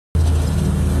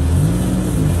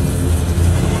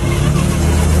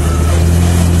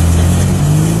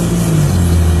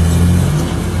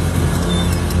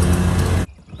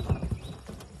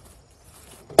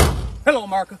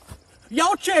America.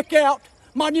 Y'all check out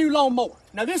my new lawnmower.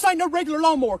 Now, this ain't no regular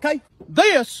lawnmower, okay?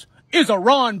 This is a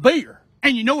Ron beer.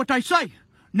 And you know what they say?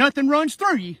 Nothing runs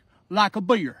through you like a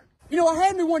beer. You know, I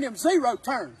had me one of them zero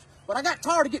turns, but I got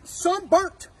tired of getting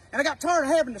sunburnt, and I got tired of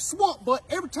having the swamp butt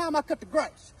every time I cut the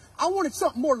grass. I wanted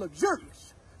something more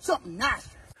luxurious, something nicer.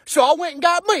 So I went and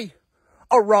got me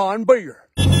a Ron beer.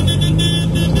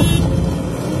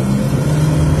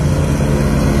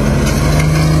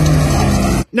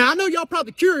 Now, I know y'all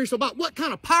probably curious about what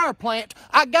kind of power plant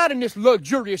I got in this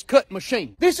luxurious cutting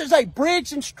machine. This is a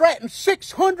Briggs & Stratton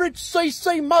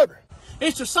 600cc motor.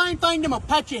 It's the same thing them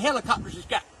Apache helicopters has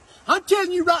got. I'm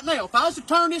telling you right now, if I was to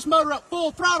turn this motor up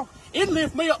full throttle, it'd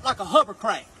lift me up like a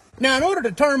hovercraft. Now, in order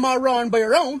to turn my Ron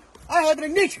beer on, I have an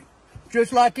ignition,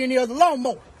 just like any other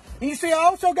lawnmower. And you see, I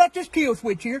also got this kill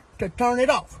switch here to turn it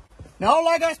off. Now, all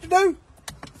I got to do,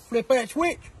 flip that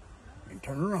switch and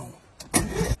turn it on.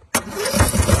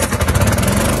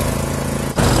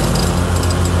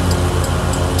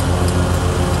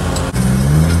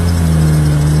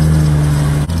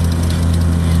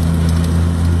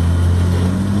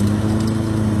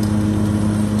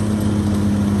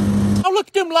 Look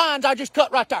at them lines I just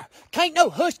cut right there. Can't no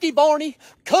Husky Barney,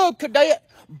 Cub Cadet,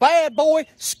 Bad Boy,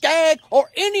 Skag, or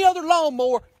any other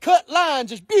lawnmower cut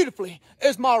lines as beautifully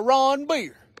as my Ron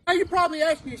beer. Now you're probably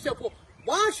asking yourself, well,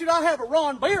 why should I have a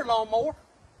Ron beer lawnmower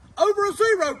over a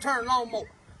zero-turn lawnmower?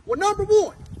 Well, number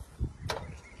one,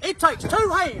 it takes 2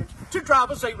 hands to drive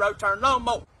a zero-turn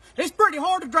lawnmower. It's pretty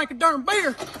hard to drink a darn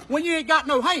beer when you ain't got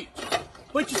no hands.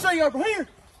 But you see over here,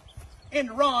 in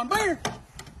the Ron beer,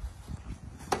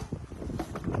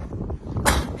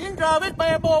 you can drive this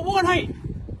bad boy one hand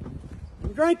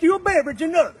and drink you a beverage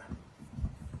another.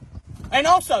 And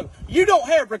also, you don't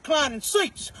have reclining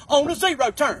seats on the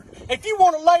zero turn. If you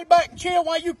want to lay back and chill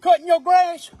while you cutting your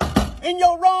grass in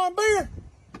your Ron beer,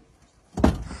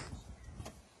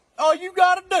 all you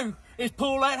gotta do is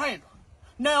pull that handle.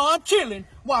 Now I'm chilling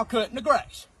while cutting the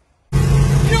grass. You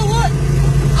know what?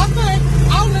 I think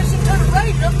I'll listen to the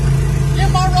radio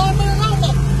in my Ron beer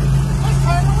lawnmower. Let's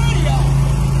turn the radio on.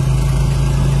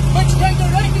 But you can't do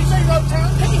that in zero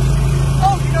turn, can you?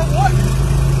 Oh, you know what?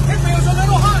 It feels a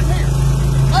little hot here.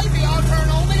 Maybe I'll turn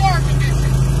on the air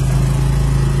conditioning.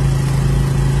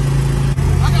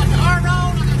 I got the iron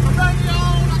on, I got the radio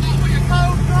on, I got me a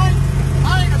cold drink.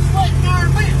 I ain't a sweating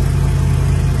iron bit.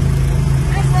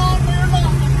 This Ron beer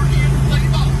lawnmower is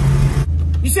leave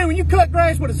off. You see, when you cut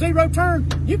grass with a zero turn,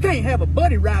 you can't have a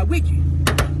buddy ride with you.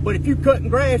 But if you cutting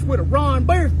grass with a Ron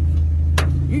beer,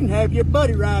 you can have your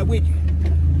buddy ride with you.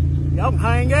 Y'all can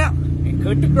hang out and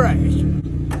cut the grass.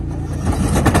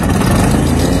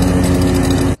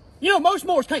 You know, most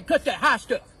mowers can't cut that high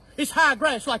stuff. It's high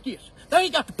grass like this. They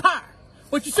ain't got the power.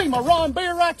 But you see my Ron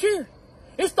beer right here?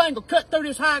 This thing will cut through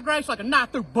this high grass like a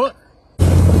knife through butter.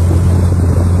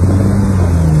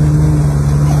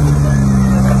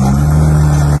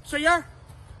 See there?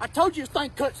 I told you this thing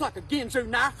cuts like a Ginsu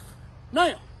knife.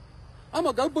 Now, I'm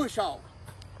gonna go bush hog.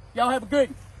 Y'all have a good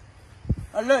one.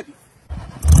 I love you.